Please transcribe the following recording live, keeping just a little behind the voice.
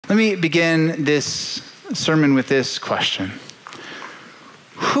Let me begin this sermon with this question.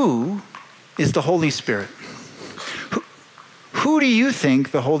 Who is the Holy Spirit? Who do you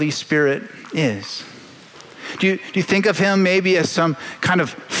think the Holy Spirit is? Do you think of him maybe as some kind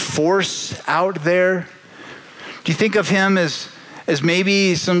of force out there? Do you think of him as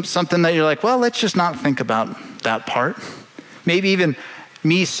maybe something that you're like, well, let's just not think about that part? Maybe even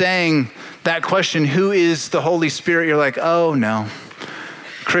me saying that question, who is the Holy Spirit? You're like, oh no,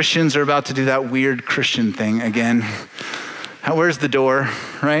 Christians are about to do that weird Christian thing again. Where's the door,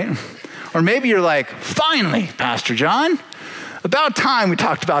 right? Or maybe you're like, finally, Pastor John, about time we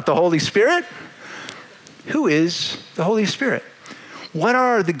talked about the Holy Spirit. Who is the Holy Spirit? What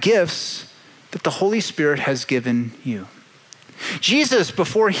are the gifts that the Holy Spirit has given you? Jesus,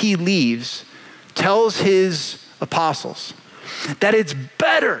 before he leaves, tells his apostles that it's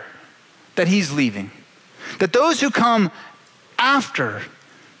better that he's leaving. That those who come after,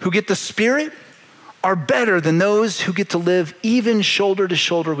 who get the Spirit, are better than those who get to live even shoulder to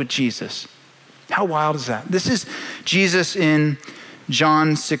shoulder with Jesus. How wild is that? This is Jesus in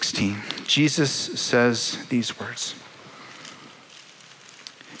John 16. Jesus says these words.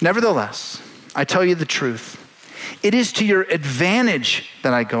 Nevertheless, I tell you the truth. It is to your advantage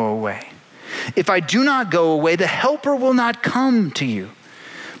that I go away. If I do not go away, the Helper will not come to you.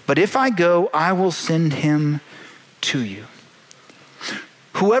 But if I go, I will send him to you.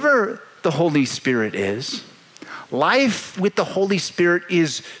 Whoever the Holy Spirit is, life with the Holy Spirit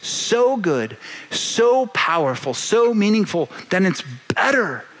is so good, so powerful, so meaningful, that it's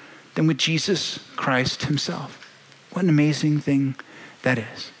better than with Jesus Christ himself. What an amazing thing that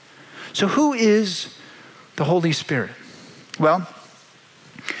is. So who is the Holy Spirit? Well,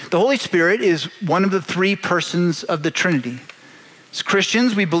 the Holy Spirit is one of the three persons of the Trinity. As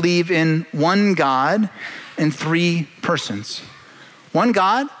Christians, we believe in one God and three persons. One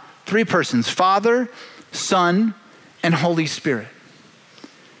God, three persons, Father, Son, and Holy Spirit.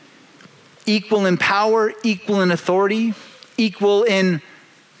 Equal in power, equal in authority, equal in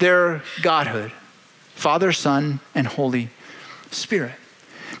their godhood. Father, Son, and Holy Spirit.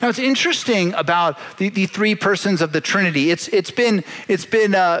 Now, it's interesting about the three persons of the Trinity. It's been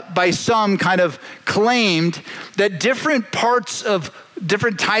by some kind of claimed that different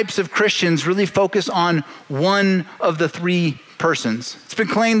types of Christians really focus on one of the three persons. It's been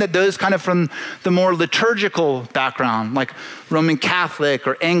claimed that those kind of from the more liturgical background, like Roman Catholic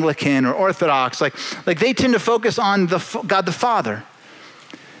or Anglican or Orthodox, like they tend to focus on God the Father.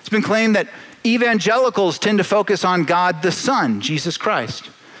 It's been claimed that evangelicals tend to focus on God the Son, Jesus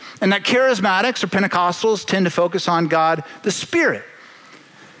Christ. And that charismatics or Pentecostals tend to focus on God the Spirit.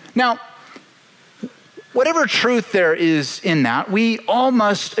 Now, whatever truth there is in that, we all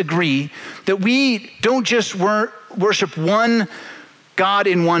must agree that we don't just worship one God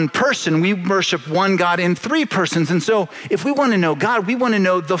in one person, we worship one God in three persons. And so if we want to know God, we want to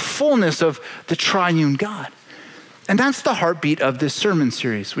know the fullness of the triune God. And that's the heartbeat of this sermon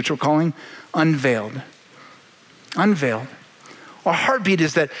series, which we're calling Unveiled. Unveiled. Our heartbeat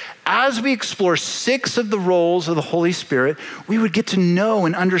is that as we explore 6 of the roles of the Holy Spirit, we would get to know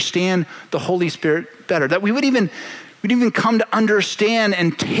and understand the Holy Spirit better. That we'd even come to understand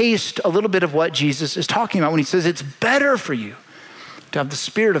and taste a little bit of what Jesus is talking about when he says it's better for you to have the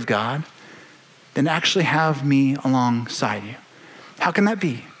Spirit of God than actually have me alongside you. How can that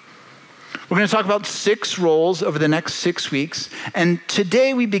be? We're going to talk about 6 roles over the next 6 weeks. And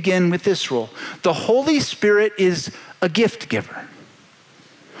today we begin with this role. The Holy Spirit is a gift giver.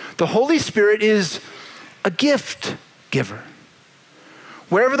 The Holy Spirit is a gift giver.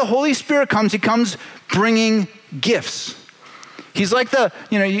 Wherever the Holy Spirit comes, he comes bringing gifts. He's like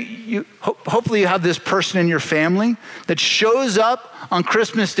hopefully you have this person in your family that shows up on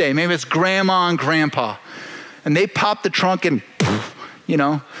Christmas Day. Maybe it's grandma and grandpa. And they pop the trunk and,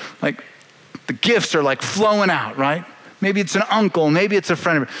 like the gifts are like flowing out, right? Maybe it's an uncle, maybe it's a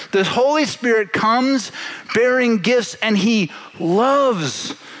friend. The Holy Spirit comes bearing gifts, and he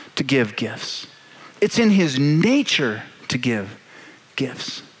loves to give gifts. It's in his nature to give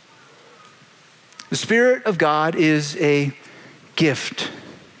gifts. The Spirit of God is a gift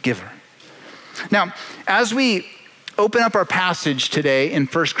giver. Now, as we open up our passage today in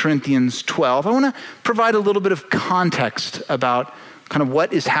 1 Corinthians 12, I want to provide a little bit of context about kind of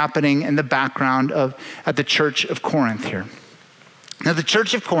what is happening in the background at the church of Corinth here. Now, the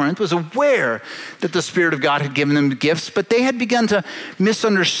church of Corinth was aware that the Spirit of God had given them gifts, but they had begun to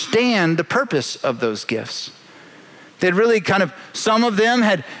misunderstand the purpose of those gifts. They'd really some of them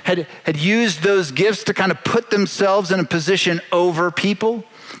had used those gifts to kind of put themselves in a position over people,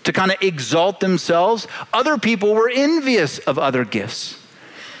 to kind of exalt themselves. Other people were envious of other gifts.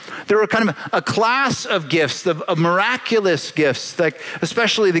 There were kind of a class of gifts, of miraculous gifts, like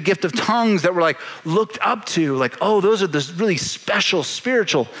especially the gift of tongues that were like looked up to, like, oh, those are the really special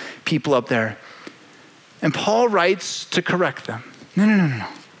spiritual people up there. And Paul writes to correct them. No.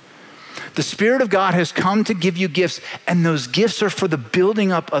 The Spirit of God has come to give you gifts, and those gifts are for the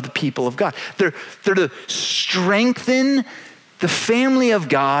building up of the people of God. They're to strengthen the family of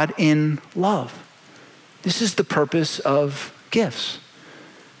God in love. This is the purpose of gifts.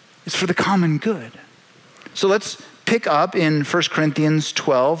 It's for the common good. So let's pick up in 1 Corinthians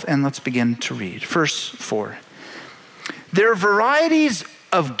 12, and let's begin to read. Verse 4. There are varieties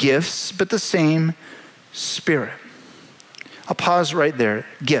of gifts, but the same Spirit. I'll pause right there.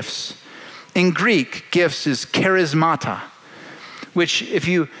 Gifts. In Greek, gifts is charismata, which if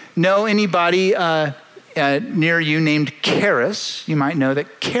you know anybody near you named Charis, you might know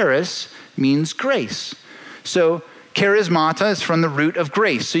that charis means grace. So charismata is from the root of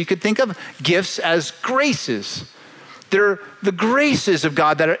grace. So you could think of gifts as graces. They're the graces of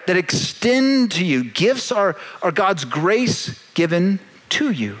God that extend to you. Gifts are God's grace given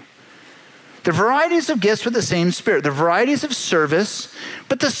to you. The varieties of gifts with the same Spirit. The varieties of service,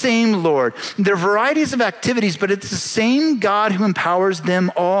 but the same Lord. There are varieties of activities, but it's the same God who empowers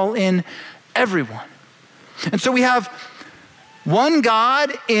them all in everyone. And so we have one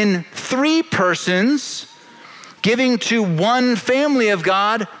God in three persons giving to one family of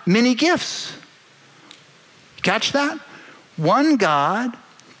God many gifts. Catch that? One God,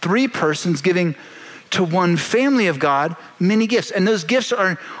 three persons giving to one family of God many gifts. And those gifts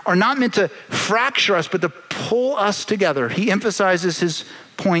are not meant to fracture us, but to pull us together. He emphasizes his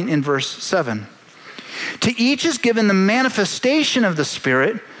point in verse 7. To each is given the manifestation of the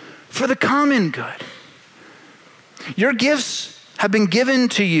Spirit for the common good. Your gifts have been given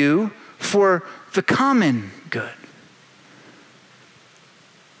to you for the common good.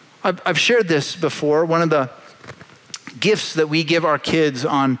 I've shared this before. One of the gifts that we give our kids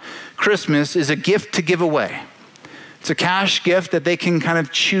on Christmas is a gift to give away. It's a cash gift that they can kind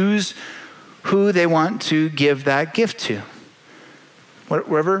of choose who they want to give that gift to,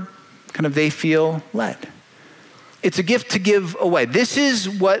 wherever kind of they feel led. It's a gift to give away. This is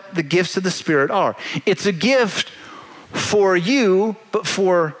what the gifts of the Spirit are. It's a gift for you, but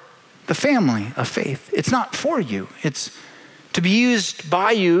for the family of faith. It's not for you. It's to be used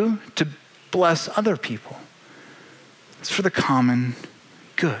by you to bless other people. It's for the common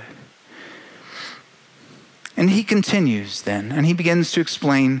good. And he continues then, and he begins to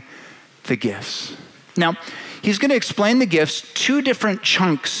explain the gifts. Now, he's going to explain the gifts, two different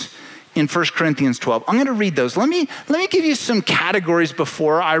chunks in 1 Corinthians 12. I'm going to read those. Let me give you some categories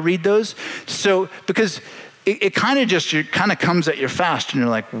before I read those. So, because it kind of comes at you fast, and you're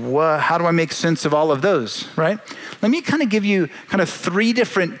like, what? How do I make sense of all of those, right? Let me kind of give you kind of three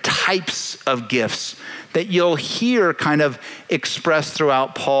different types of gifts that you'll hear kind of expressed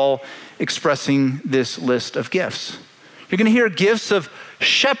throughout Paul expressing this list of gifts. You're going to hear gifts of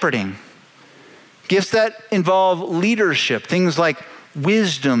shepherding, gifts that involve leadership, things like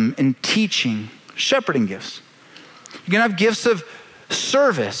wisdom and teaching, shepherding gifts. You're going to have gifts of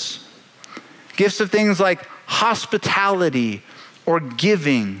service, gifts of things like hospitality or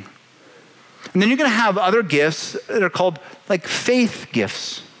giving. And then you're going to have other gifts that are called like faith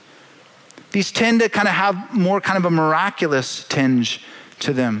gifts. These tend to kind of have more kind of a miraculous tinge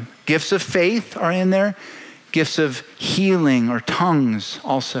to them. Gifts of faith are in there. Gifts of healing or tongues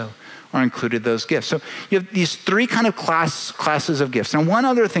also are included, those gifts. So you have these three kind of classes of gifts. Now, one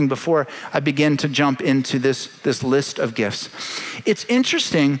other thing before I begin to jump into this list of gifts. It's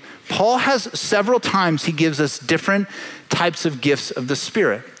interesting, Paul has several times he gives us different types of gifts of the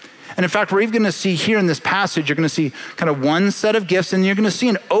Spirit. And in fact, we're even going to see here in this passage, you're going to see kind of one set of gifts, and you're going to see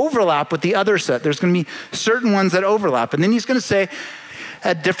an overlap with the other set. There's going to be certain ones that overlap. And then he's going to say,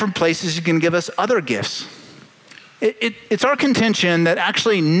 at different places, you can give us other gifts. It's our contention that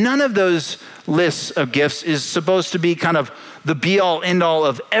actually none of those lists of gifts is supposed to be kind of the be-all, end-all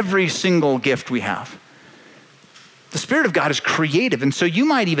of every single gift we have. The Spirit of God is creative, and so you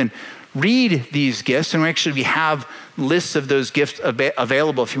might even read these gifts, and we have lists of those gifts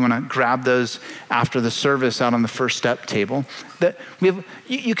available if you want to grab those after the service out on the first step table. That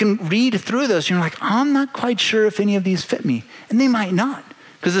you can read through those, and you're like, I'm not quite sure if any of these fit me, and they might not,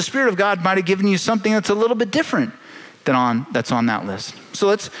 because the Spirit of God might have given you something that's a little bit different that's on that list. So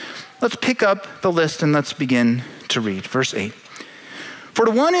let's pick up the list and let's begin to read. Verse 8. For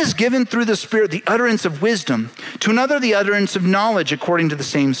to one is given through the Spirit the utterance of wisdom, to another the utterance of knowledge according to the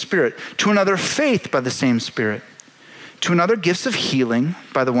same Spirit, to another faith by the same Spirit, to another gifts of healing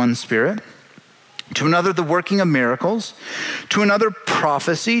by the one Spirit, to another the working of miracles, to another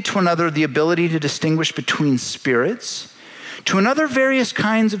prophecy, to another the ability to distinguish between spirits, to another various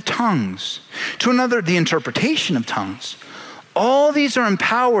kinds of tongues, to another the interpretation of tongues. All these are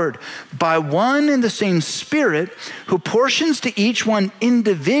empowered by one and the same Spirit, who portions to each one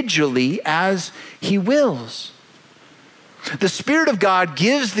individually as he wills. The Spirit of God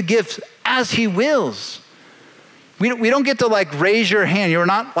gives the gifts as he wills. We don't get to like raise your hand. You're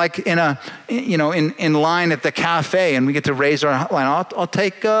not like in line at the cafe and we get to raise our line. I'll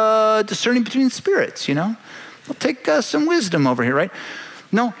take discerning between spirits, I'll take some wisdom over here, right?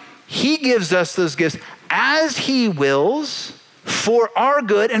 No, he gives us those gifts as he wills, for our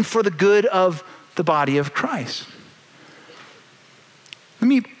good and for the good of the body of Christ. Let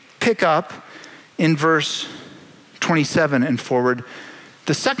me pick up in verse 27 and forward.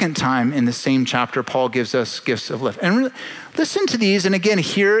 The second time in the same chapter, Paul gives us gifts of lift. And really, listen to these, and again,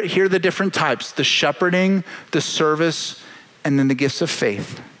 hear the different types: the shepherding, the service, and then the gifts of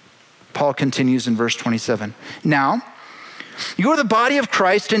faith. Paul continues in verse 27. Now, you are the body of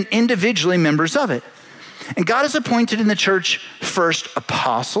Christ and individually members of it. And God has appointed in the church first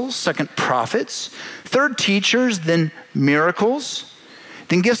apostles, second prophets, third teachers, then miracles,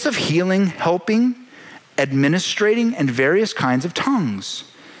 then gifts of healing, helping, administrating, and various kinds of tongues.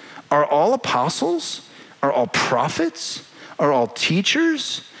 Are all apostles? Are all prophets? Are all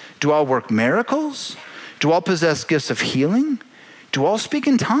teachers? Do all work miracles? Do all possess gifts of healing? Do all speak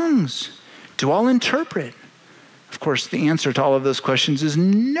in tongues? Do all interpret? Of course, the answer to all of those questions is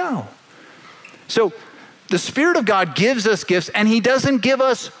no. So the Spirit of God gives us gifts, and he doesn't give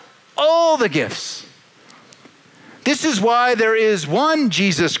us all the gifts. This is why there is one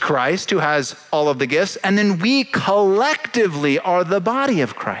Jesus Christ who has all of the gifts, and then we collectively are the body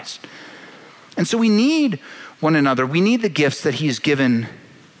of Christ. And so we need one another. We need the gifts that he's given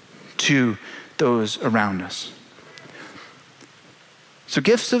to those around us. So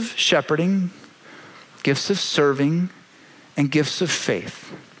gifts of shepherding, gifts of serving, and gifts of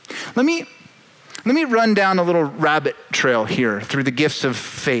faith. Let me run down a little rabbit trail here through the gifts of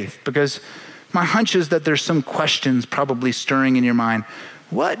faith, because my hunch is that there's some questions probably stirring in your mind.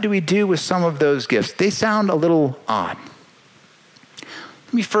 What do we do with some of those gifts? They sound a little odd.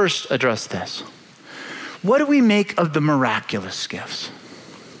 Let me first address this. What do we make of the miraculous gifts?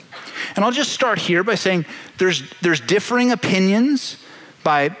 And I'll just start here by saying there's differing opinions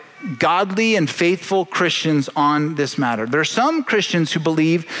by godly and faithful Christians on this matter. There are some Christians who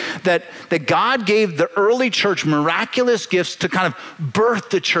believe that God gave the early church miraculous gifts to kind of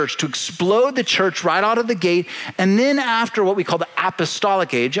birth the church, to explode the church right out of the gate. And then after what we call the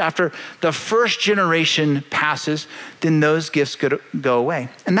apostolic age, after the first generation passes, then those gifts could go away.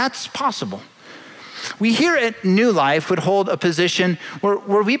 And that's possible. We here at New Life would hold a position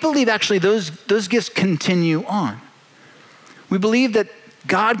where we believe actually those gifts continue on. We believe that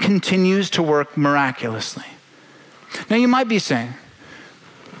God continues to work miraculously. Now you might be saying,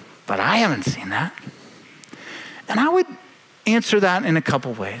 but I haven't seen that. And I would answer that in a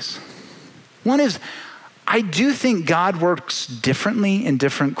couple ways. One is, I do think God works differently in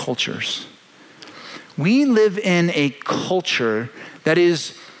different cultures. We live in a culture that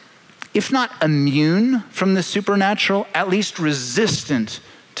is, if not immune from the supernatural, at least resistant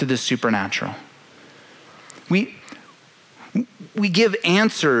to the supernatural. We give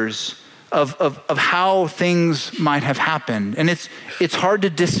answers of how things might have happened. And it's hard to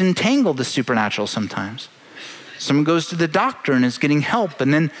disentangle the supernatural sometimes. Someone goes to the doctor and is getting help,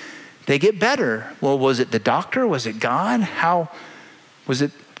 and then they get better. Well, was it the doctor? Was it God? Was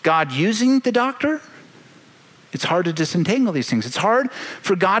it God using the doctor? It's hard to disentangle these things. It's hard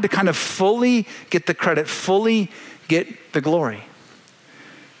for God to kind of fully get the credit, fully get the glory.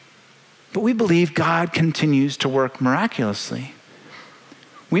 But we believe God continues to work miraculously.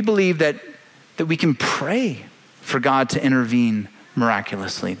 We believe that we can pray for God to intervene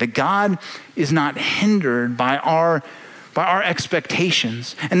miraculously, that God is not hindered by our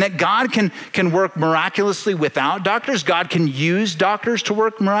expectations, and that God can work miraculously without doctors. God can use doctors to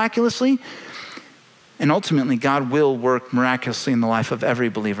work miraculously. And ultimately, God will work miraculously in the life of every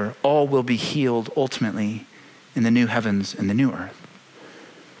believer. All will be healed ultimately in the new heavens and the new earth.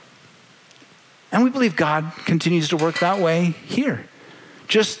 And we believe God continues to work that way here.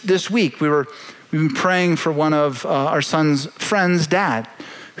 Just this week, we've been praying for one of our son's friend's dad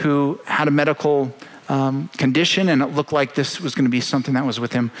who had a medical condition, and it looked like this was going to be something that was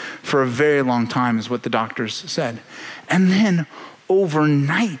with him for a very long time, is what the doctors said. And then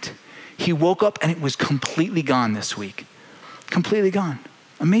overnight, he woke up and it was completely gone this week. Completely gone.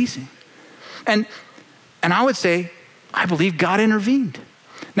 Amazing. And I would say, I believe God intervened.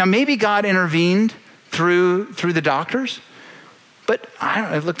 Now, maybe God intervened through the doctors, But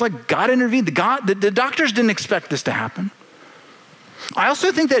it looked like God intervened. The doctors didn't expect this to happen. I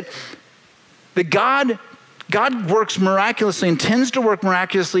also think that God works miraculously and tends to work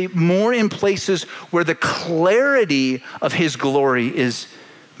miraculously more in places where the clarity of his glory is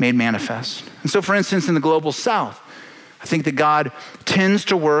made manifest. And so, for instance, in the global south, I think that God tends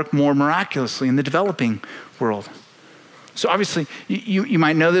to work more miraculously in the developing world. So obviously, you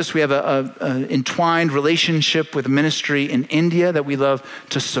might know this. We have an entwined relationship with a ministry in India that we love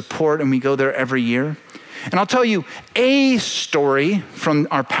to support, and we go there every year. And I'll tell you a story from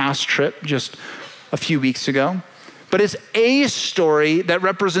our past trip just a few weeks ago, but it's a story that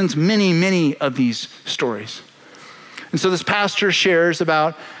represents many, many of these stories. And so this pastor shares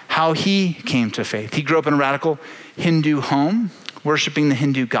about how he came to faith. He grew up in a radical Hindu home, worshiping the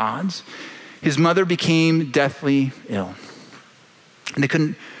Hindu gods. His mother became deathly ill, and they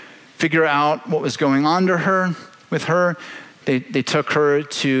couldn't figure out what was going on with her. They took her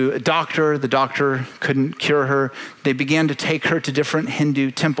to a doctor. The doctor couldn't cure her. They began to take her to different Hindu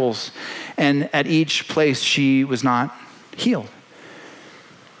temples, and at each place she was not healed.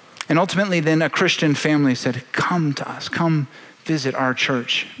 And ultimately then a Christian family said, come to us, come visit our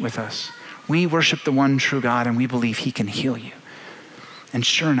church with us. We worship the one true God, and we believe he can heal you. And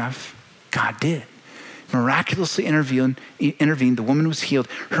sure enough, God did. Miraculously intervened. The woman was healed.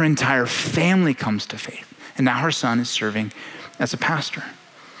 Her entire family comes to faith. And now her son is serving as a pastor.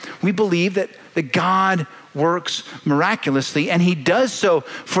 We believe that God works miraculously, and he does so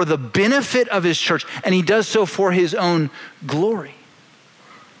for the benefit of his church, and he does so for his own glory.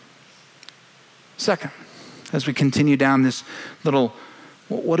 Second, as we continue down this little,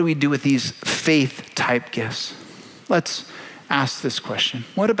 what do we do with these faith-type gifts? Let's ask this question.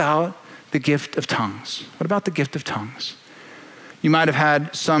 What about the gift of tongues? What about the gift of tongues? You might have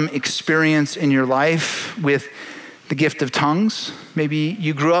had some experience in your life with the gift of tongues. Maybe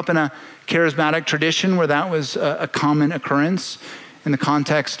you grew up in a charismatic tradition where that was a common occurrence in the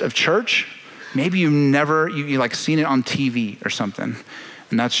context of church. Maybe you like seen it on TV or something,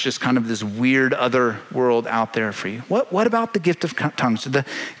 and that's just kind of this weird other world out there for you. What about the gift of tongues? Does the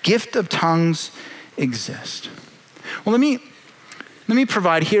gift of tongues exist? Well, let me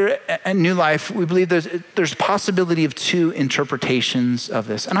provide here at New Life. We believe there's possibility of two interpretations of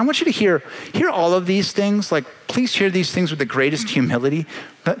this. And I want you to hear all of these things. Like, please hear these things with the greatest humility.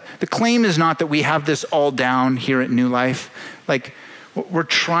 The claim is not that we have this all down here at New Life. Like, we're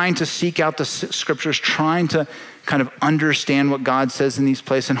trying to seek out the scriptures, trying to kind of understand what God says in these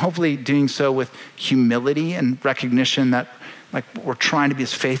places, and hopefully doing so with humility and recognition that like we're trying to be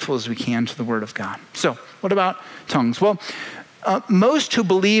as faithful as we can to the word of God. So what about tongues? Well, most who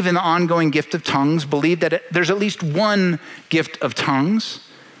believe in the ongoing gift of tongues believe that there's at least one gift of tongues,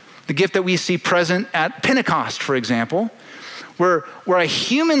 the gift that we see present at Pentecost, for example, where a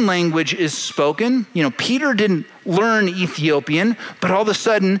human language is spoken. You know, Peter didn't learn Ethiopian, but all of a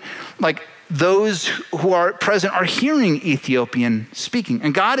sudden, like those who are present are hearing Ethiopian speaking.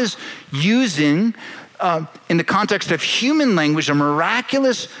 And God is using, in the context of human language, a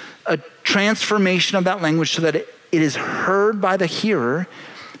miraculous transformation of that language so that it is heard by the hearer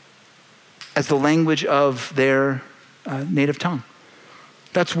as the language of their native tongue.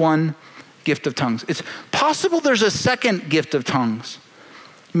 That's one gift of tongues. It's possible there's a second gift of tongues.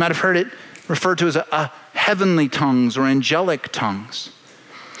 You might have heard it referred to as a heavenly tongues or angelic tongues.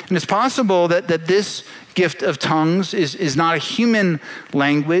 And it's possible that this gift of tongues is not a human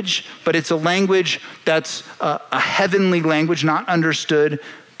language, but it's a language that's a heavenly language, not understood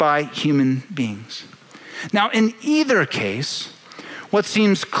by human beings. Now, in either case, what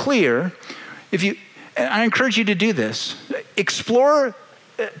seems clear, and I encourage you to do this,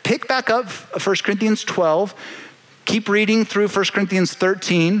 pick back up 1 Corinthians 12, keep reading through 1 Corinthians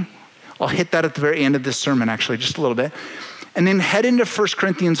 13. I'll hit that at the very end of this sermon, actually, just a little bit. And then head into 1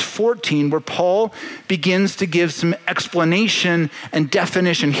 Corinthians 14, where Paul begins to give some explanation and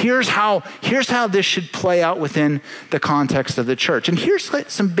definition. Here's how this should play out within the context of the church. And here's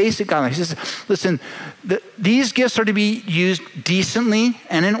some basic guidelines. He says, listen, these gifts are to be used decently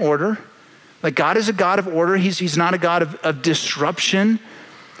and in order. Like, God is a God of order. He's not a God of disruption.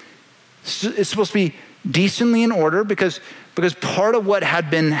 It's supposed to be decently in order because part of what had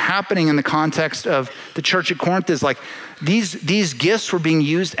been happening in the context of the church at Corinth is like these gifts were being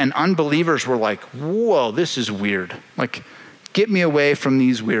used and unbelievers were like, whoa, this is weird. Like, get me away from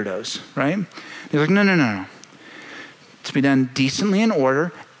these weirdos, right? They're like, no. It's to be done decently in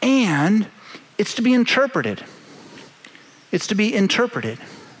order, and it's to be interpreted. It's to be interpreted.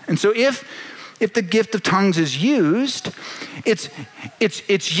 And so if if the gift of tongues is used,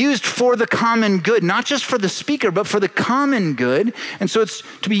 it's used for the common good, not just for the speaker, but for the common good. And so it's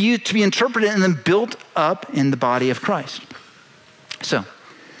to be used, to be interpreted and then built up in the body of Christ. So,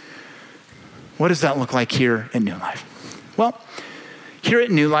 what does that look like here at New Life? Well, here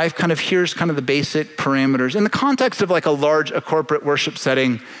at New Life, here's the basic parameters. In the context of like a corporate worship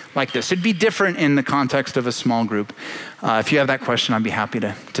setting like this, it'd be different in the context of a small group. If you have that question, I'd be happy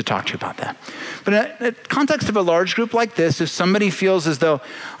to talk to you about that. But in the context of a large group like this, if somebody feels as though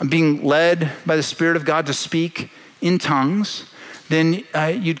I'm being led by the Spirit of God to speak in tongues, then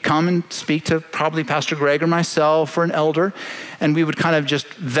you'd come and speak to probably Pastor Greg or myself or an elder, and we would just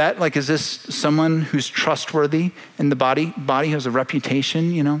vet, like, is this someone who's trustworthy in the body who has a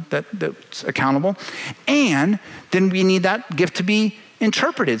reputation, that's accountable? And then we need that gift to be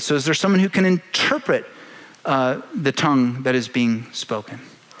interpreted. So is there someone who can interpret the tongue that is being spoken?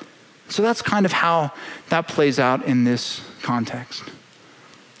 So that's how that plays out in this context.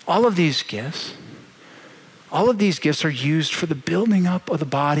 All of these gifts are used for the building up of the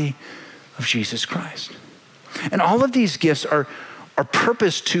body of Jesus Christ. And all of these gifts are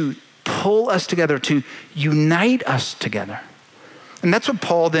purposed to pull us together, to unite us together. And that's what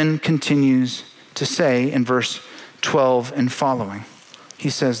Paul then continues to say in verse 12 and following. He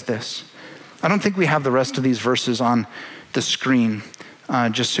says this. I don't think we have the rest of these verses on the screen,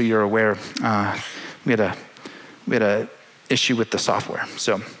 just so you're aware. We had a issue with the software.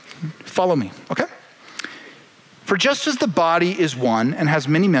 So follow me, okay? For just as the body is one and has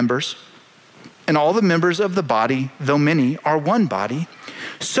many members, and all the members of the body, though many, are one body,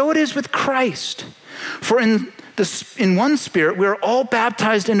 so it is with Christ. For in one Spirit, we are all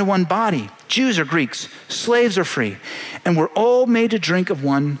baptized into one body, Jews or Greeks, slaves or free, and we're all made to drink of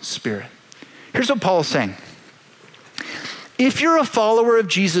one Spirit. Here's what Paul is saying. If you're a follower of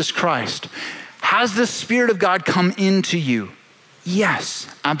Jesus Christ, has the Spirit of God come into you? Yes,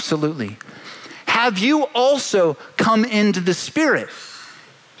 absolutely. Have you also come into the Spirit?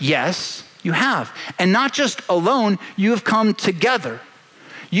 Yes, you have. And not just alone, you have come together.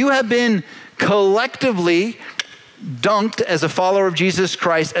 You have been collectively dunked as a follower of Jesus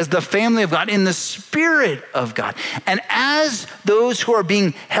Christ, as the family of God, in the Spirit of God. And as those who are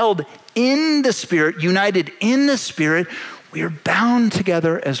being held in the Spirit, united in the Spirit, we are bound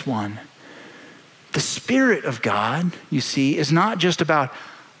together as one. The Spirit of God, you see, is not just about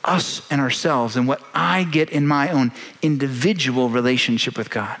us and ourselves and what I get in my own individual relationship with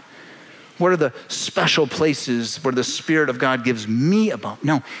God. What are the special places where the Spirit of God gives me about?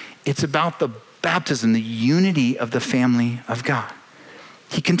 No, it's about the baptism, the unity of the family of God.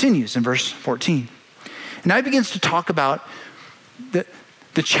 He continues in verse 14. And now he begins to talk about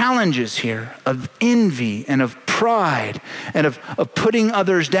the challenges here of envy and of pride and of putting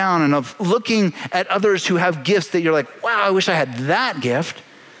others down and of looking at others who have gifts that you're like, wow, I wish I had that gift.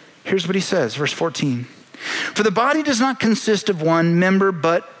 Here's what he says, verse 14. For the body does not consist of one member,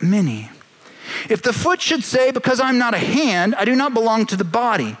 but many. If the foot should say, because I'm not a hand, I do not belong to the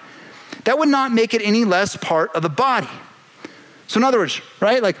body, that would not make it any less part of the body. So in other words,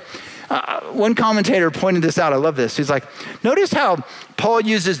 right, one commentator pointed this out. I love this. He's like, notice how Paul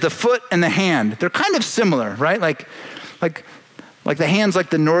uses the foot and the hand. They're kind of similar, right? Like the hand's like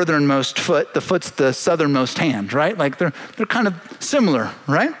the northernmost foot, the foot's the southernmost hand, right? Like they're kind of similar,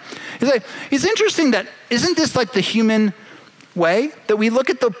 right? He's like, it's interesting that, isn't this like the human way that we look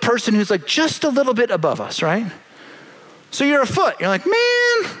at the person who's like just a little bit above us, right? So you're a foot. You're like, man,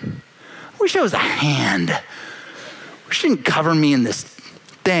 I wish I was a hand. I wish you didn't cover me in this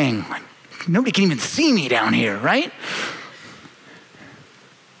thing. Like, nobody can even see me down here, right?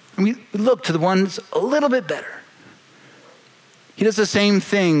 And we look to the ones a little bit better. He does the same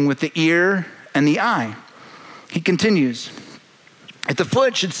thing with the ear and the eye. He continues. If the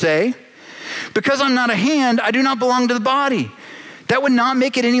foot should say, because I'm not a hand, I do not belong to the body, that would not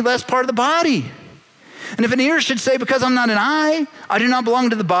make it any less part of the body. And if an ear should say, because I'm not an eye, I do not belong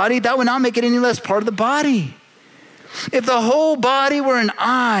to the body, that would not make it any less part of the body. If the whole body were an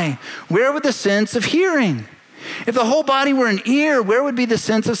eye, where would the sense of hearing? If the whole body were an ear, where would be the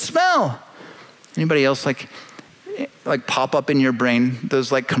sense of smell? Anybody else like pop up in your brain,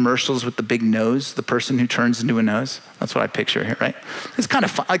 those like commercials with the big nose, the person who turns into a nose? That's what I picture here, right? It's kind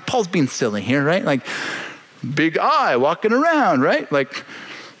of fun. Like Paul's being silly here, right? Like big eye walking around, right? Like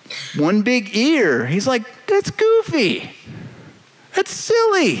one big ear. He's like, that's goofy. That's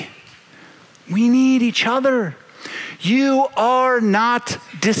silly. We need each other. You are not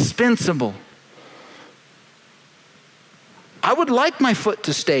dispensable. I would like my foot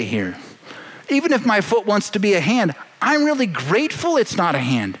to stay here. Even if my foot wants to be a hand, I'm really grateful it's not a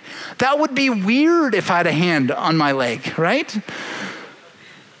hand. That would be weird if I had a hand on my leg, right?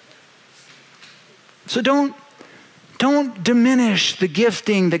 So don't diminish the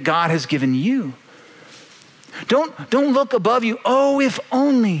gifting that God has given you. Don't look above you. Oh, if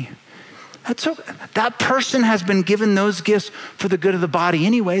only. That person has been given those gifts for the good of the body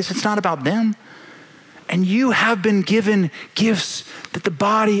anyways. It's not about them. And you have been given gifts that the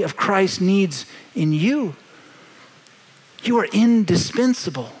body of Christ needs in you. You are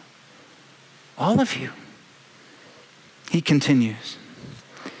indispensable. All of you. He continues.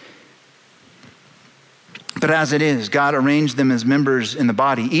 But as it is, God arranged them as members in the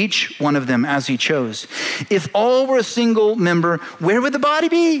body, each one of them as he chose. If all were a single member, where would the body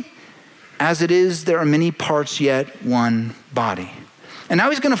be? As it is, there are many parts, yet one body. And now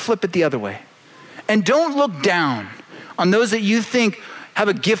he's going to flip it the other way. And don't look down on those that you think have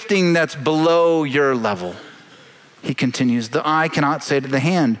a gifting that's below your level. He continues, the eye cannot say to the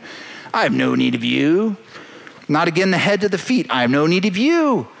hand, I have no need of you. Not again the head to the feet, I have no need of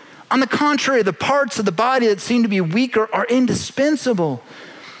you. On the contrary, the parts of the body that seem to be weaker are indispensable.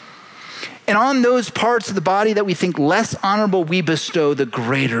 And on those parts of the body that we think less honorable, we bestow the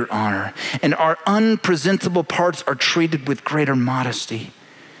greater honor. And our unpresentable parts are treated with greater modesty,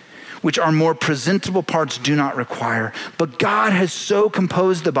 which our more presentable parts do not require. But God has so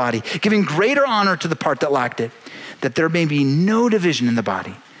composed the body, giving greater honor to the part that lacked it, that there may be no division in the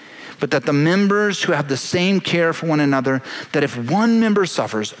body, but that the members who have the same care for one another, that if one member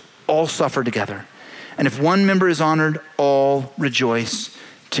suffers, all suffer together. And if one member is honored, all rejoice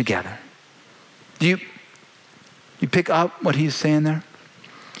together. Do you pick up what he's saying there?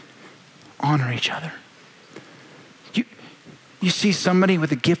 Honor each other. You see somebody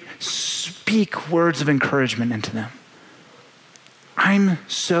with a gift, speak words of encouragement into them. I'm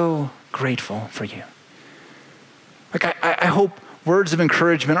so grateful for you. I hope words of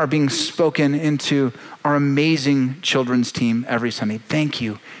encouragement are being spoken into our amazing children's team every Sunday. Thank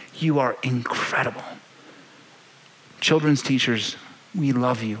you. You are incredible. Children's teachers, we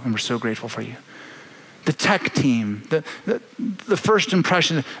love you and we're so grateful for you. The tech team, the first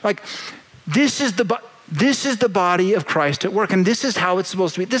impression, this is the body of Christ at work, and this is how it's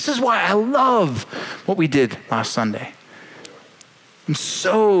supposed to be. This is why I love what we did last Sunday. I'm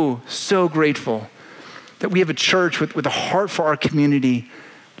so, so grateful that we have a church with a heart for our community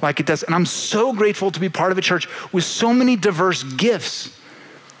like it does. And I'm so grateful to be part of a church with so many diverse gifts.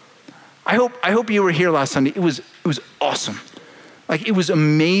 I hope you were here last Sunday. It was awesome. It was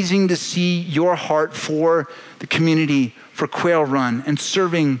amazing to see your heart for the community, for Quail Run, and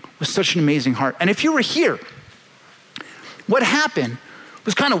serving with such an amazing heart. And if you were here, what happened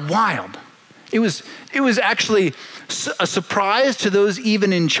was kind of wild. It was actually a surprise to those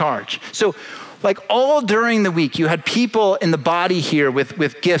even in charge. So all during the week, you had people in the body here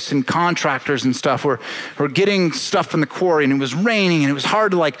with gifts and contractors and stuff who were getting stuff from the quarry, and it was raining and it was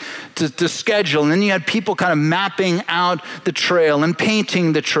hard to schedule. And then you had people kind of mapping out the trail and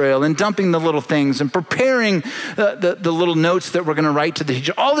painting the trail and dumping the little things and preparing the little notes that we're going to write to the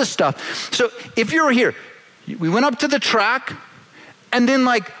teacher, all this stuff. So if you were here, we went up to the track and then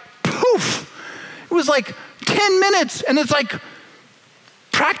poof, it was 10 minutes and it's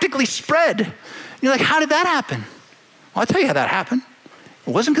practically spread. You're how did that happen? Well, I'll tell you how that happened. It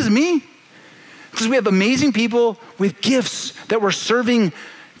wasn't because of me. Because we have amazing people with gifts that we're serving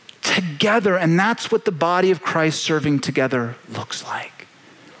together, and that's what the body of Christ serving together looks like.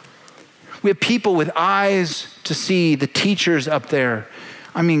 We have people with eyes to see, the teachers up there.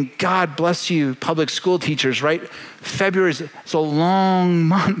 I mean, God bless you, public school teachers, right? February is a long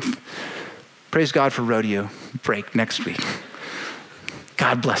month. Praise God for rodeo break next week.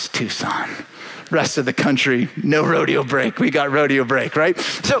 God bless Tucson. Rest of the country, no rodeo break. We got rodeo break, right?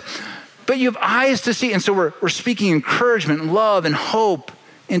 So, but you have eyes to see. And so we're speaking encouragement, love, and hope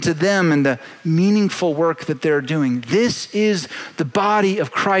into them and the meaningful work that they're doing. This is the body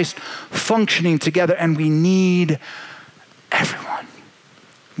of Christ functioning together, and we need everyone.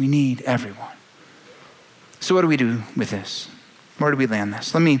 We need everyone. So what do we do with this? Where do we land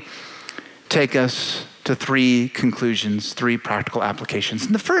this? Let me take us to three conclusions, three practical applications.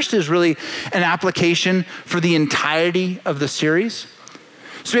 And the first is really an application for the entirety of the series.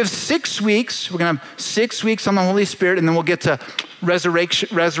 So we have 6 weeks. We're going to have 6 weeks on the Holy Spirit, and then we'll get to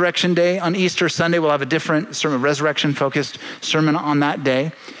Resurrection Day on Easter Sunday. We'll have a different sermon, resurrection-focused sermon on that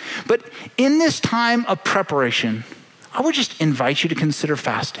day. But in this time of preparation, I would just invite you to consider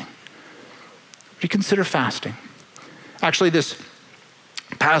fasting. Would you consider fasting? Actually, this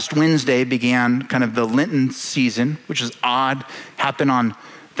past Wednesday began kind of the Lenten season, which is odd, happened on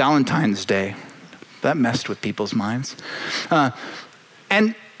Valentine's Day. That messed with people's minds.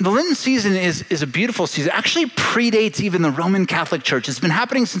 And the Lenten season is a beautiful season. It actually predates even the Roman Catholic Church. It's been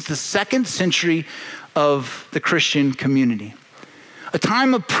happening since the 2nd century of the Christian community. A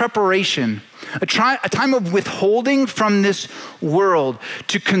time of preparation, a time of withholding from this world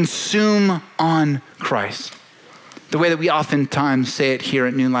to consume on Christ. The way that we oftentimes say it here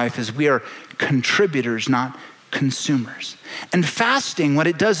at New Life is we are contributors, not consumers. And fasting, what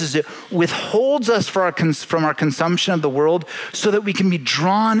it does is it withholds us from our consumption of the world so that we can be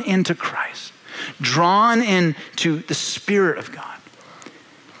drawn into Christ, drawn into the Spirit of God.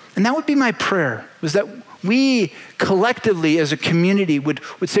 And that would be my prayer, was that we collectively as a community would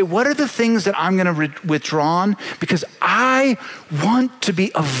say, what are the things that I'm going to withdraw on? Because I want to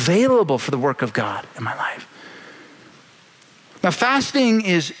be available for the work of God in my life. Now, fasting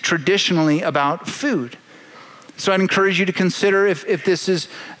is traditionally about food. So I'd encourage you to consider if this is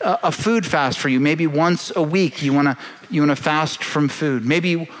a food fast for you. Maybe once a week you want to fast from food.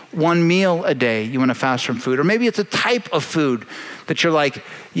 Maybe one meal a day you want to fast from food. Or maybe it's a type of food that you're like,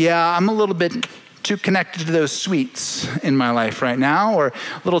 yeah, I'm a little bit too connected to those sweets in my life right now, or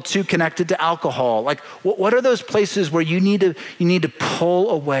a little too connected to alcohol. Like, what are those places where you need to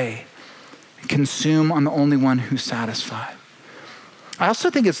pull away and consume on the only one who's satisfied? I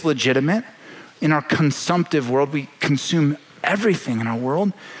also think it's legitimate in our consumptive world, we consume everything in our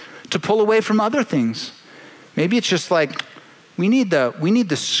world, to pull away from other things. Maybe it's just like, we need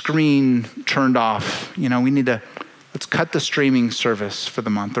the screen turned off. Let's cut the streaming service for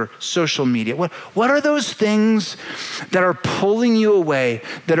the month, or social media. What are those things that are pulling you away,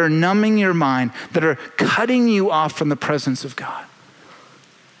 that are numbing your mind, that are cutting you off from the presence of God?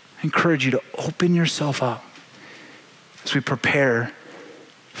 I encourage you to open yourself up as we prepare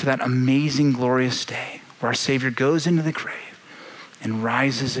for that amazing, glorious day where our Savior goes into the grave and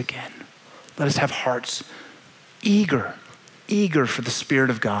rises again. Let us have hearts eager for the Spirit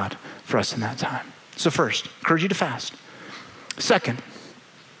of God for us in that time. So first, I encourage you to fast. Second,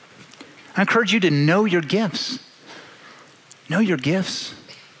 I encourage you to know your gifts. Know your gifts.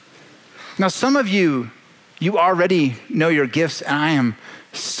 Now, some of you already know your gifts, and I am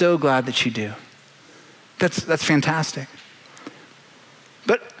so glad that you do. That's fantastic.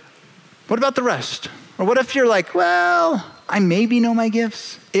 But what about the rest? Or what if you're like, well, I maybe know my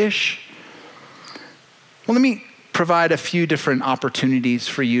gifts-ish? Well, let me provide a few different opportunities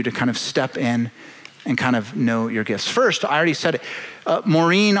for you to kind of step in and kind of know your gifts. First, I already said it.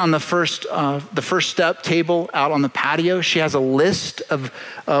 Maureen on the first step table out on the patio, she has a list of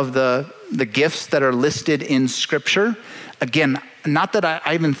the gifts that are listed in Scripture. Again, not that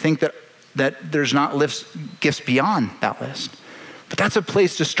I even think that there's not gifts beyond that list. But that's a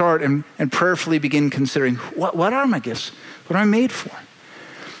place to start and prayerfully begin considering, what are my gifts? What am I made for?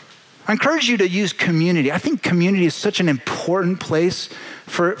 I encourage you to use community. I think community is such an important place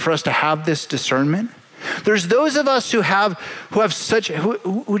for us to have this discernment. There's those of us who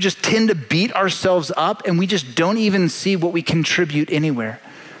just tend to beat ourselves up, and we just don't even see what we contribute anywhere.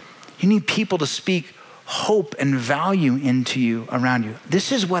 You need people to speak hope and value into you, around you.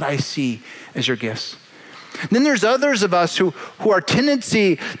 This is what I see as your gifts. Then there's others of us who our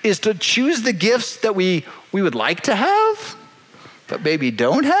tendency is to choose the gifts that we would like to have, but maybe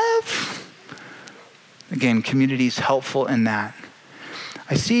don't have. Again, community is helpful in that.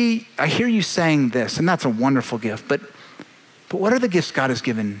 I hear you saying this, and that's a wonderful gift, but what are the gifts God has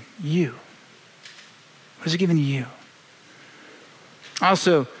given you? What has He given you? I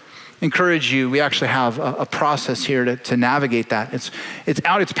also encourage you, we actually have a process here to navigate that.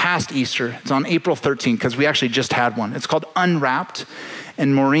 It's past Easter. It's on April 13th, because we actually just had one. It's called Unwrapped,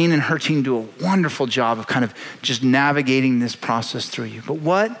 and Maureen and her team do a wonderful job of kind of just navigating this process through you. But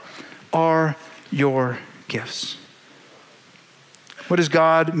what are your gifts? What has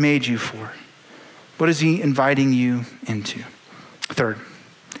God made you for? What is He inviting you into? Third,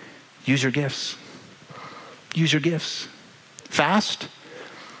 use your gifts. Use your gifts. Fast.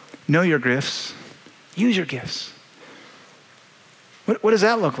 Know your gifts. Use your gifts. What does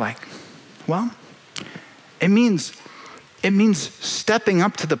that look like? Well, it means stepping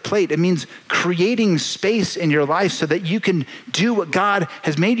up to the plate. It means creating space in your life so that you can do what God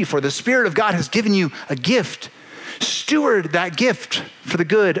has made you for. The Spirit of God has given you a gift. Steward that gift for the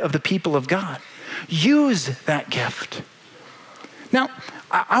good of the people of God. Use that gift. Now,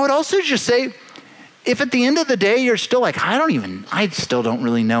 I would also just say, if at the end of the day you're still like, I still don't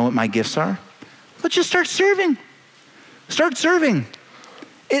really know what my gifts are, let's just start serving. Start serving.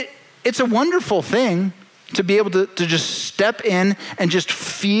 It's a wonderful thing to be able to just step in and just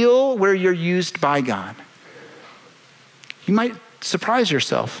feel where you're used by God. You might surprise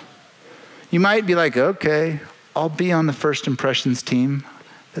yourself. You might be like, okay, I'll be on the first impressions team.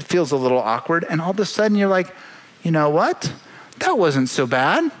 That feels a little awkward. And all of a sudden you're like, you know what? That wasn't so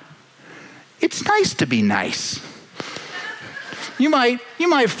bad. It's nice to be nice. You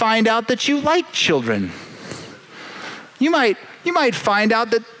might find out that you like children. You might find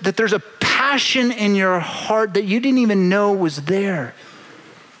out that there's a passion in your heart that you didn't even know was there.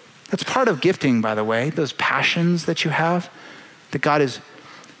 That's part of gifting, by the way, those passions that you have, that God is,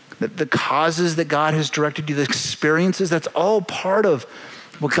 the causes that God has directed you, the experiences, that's all part of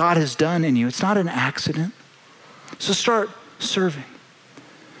what God has done in you. It's not an accident. So start serving.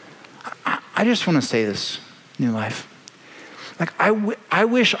 I just want to say this, New Life. Like, I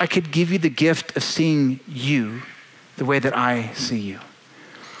wish I could give you the gift of seeing you the way that I see you.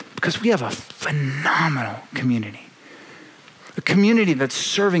 Because we have a phenomenal community. A community that's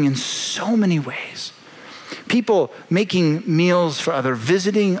serving in so many ways. People making meals for others,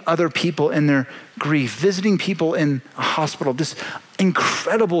 visiting other people in their grief, visiting people in a hospital. This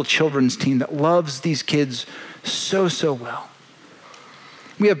incredible children's team that loves these kids so, so well.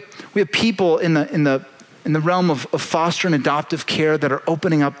 We have people in the realm of foster and adoptive care that are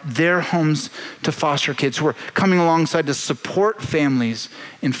opening up their homes to foster kids, who are coming alongside to support families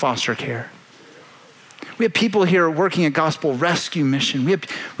in foster care. We have people here working at Gospel Rescue Mission. We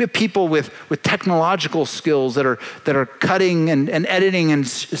have people with technological skills that are cutting and editing and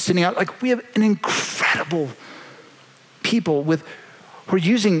sending out. Like, we have an incredible people who are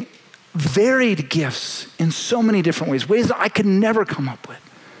using varied gifts in so many different ways that I could never come up with.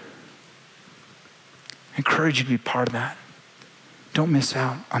 I encourage you to be part of that. Don't miss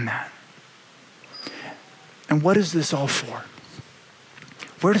out on that. And what is this all for?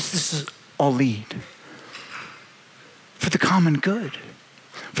 Where does this all lead? For the common good,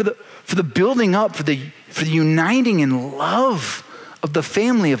 for the building up, for the uniting in love of the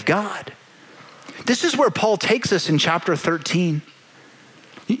family of God. This is where Paul takes us in chapter 13.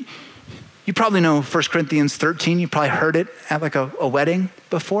 You probably know 1 Corinthians 13. You probably heard it at like a wedding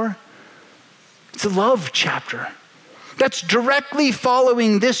before. It's a love chapter. That's directly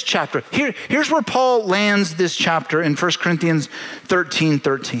following this chapter. Here's where Paul lands this chapter in 1 Corinthians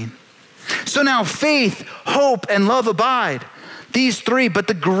 13:13. So now faith, hope, and love abide, these three, but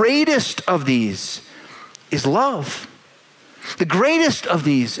the greatest of these is love. The greatest of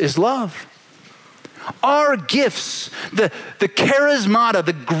these is love. Our gifts, the charismata,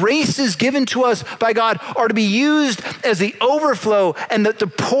 the graces given to us by God are to be used as the overflow and to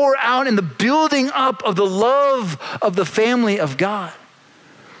pour out in the building up of the love of the family of God.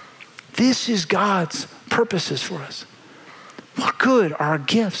 This is God's purposes for us. What good are our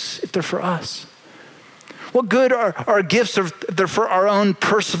gifts if they're for us? What good are our gifts if they're for our own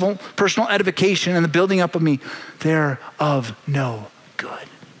personal edification and the building up of me? They're of no good.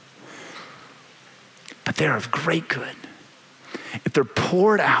 But they're of great good if they're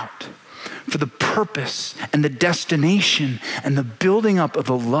poured out for the purpose and the destination and the building up of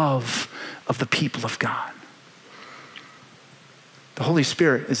the love of the people of God. The Holy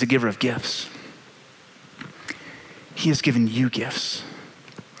Spirit is a giver of gifts. He has given you gifts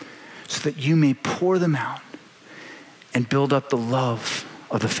so that you may pour them out and build up the love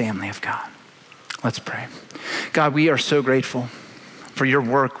of the family of God. Let's pray. God, we are so grateful for your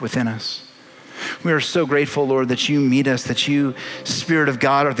work within us. We are so grateful, Lord, that you meet us, that you, Spirit of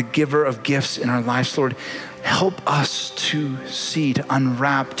God, are the giver of gifts in our lives. Lord, help us to see, to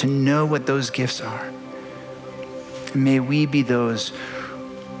unwrap, to know what those gifts are. And may we be those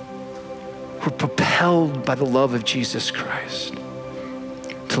who are propelled by the love of Jesus Christ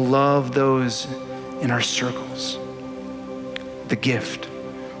to love those in our circles, the gift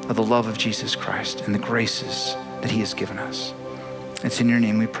of the love of Jesus Christ and the graces that he has given us. It's in your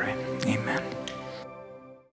name we pray. Amen.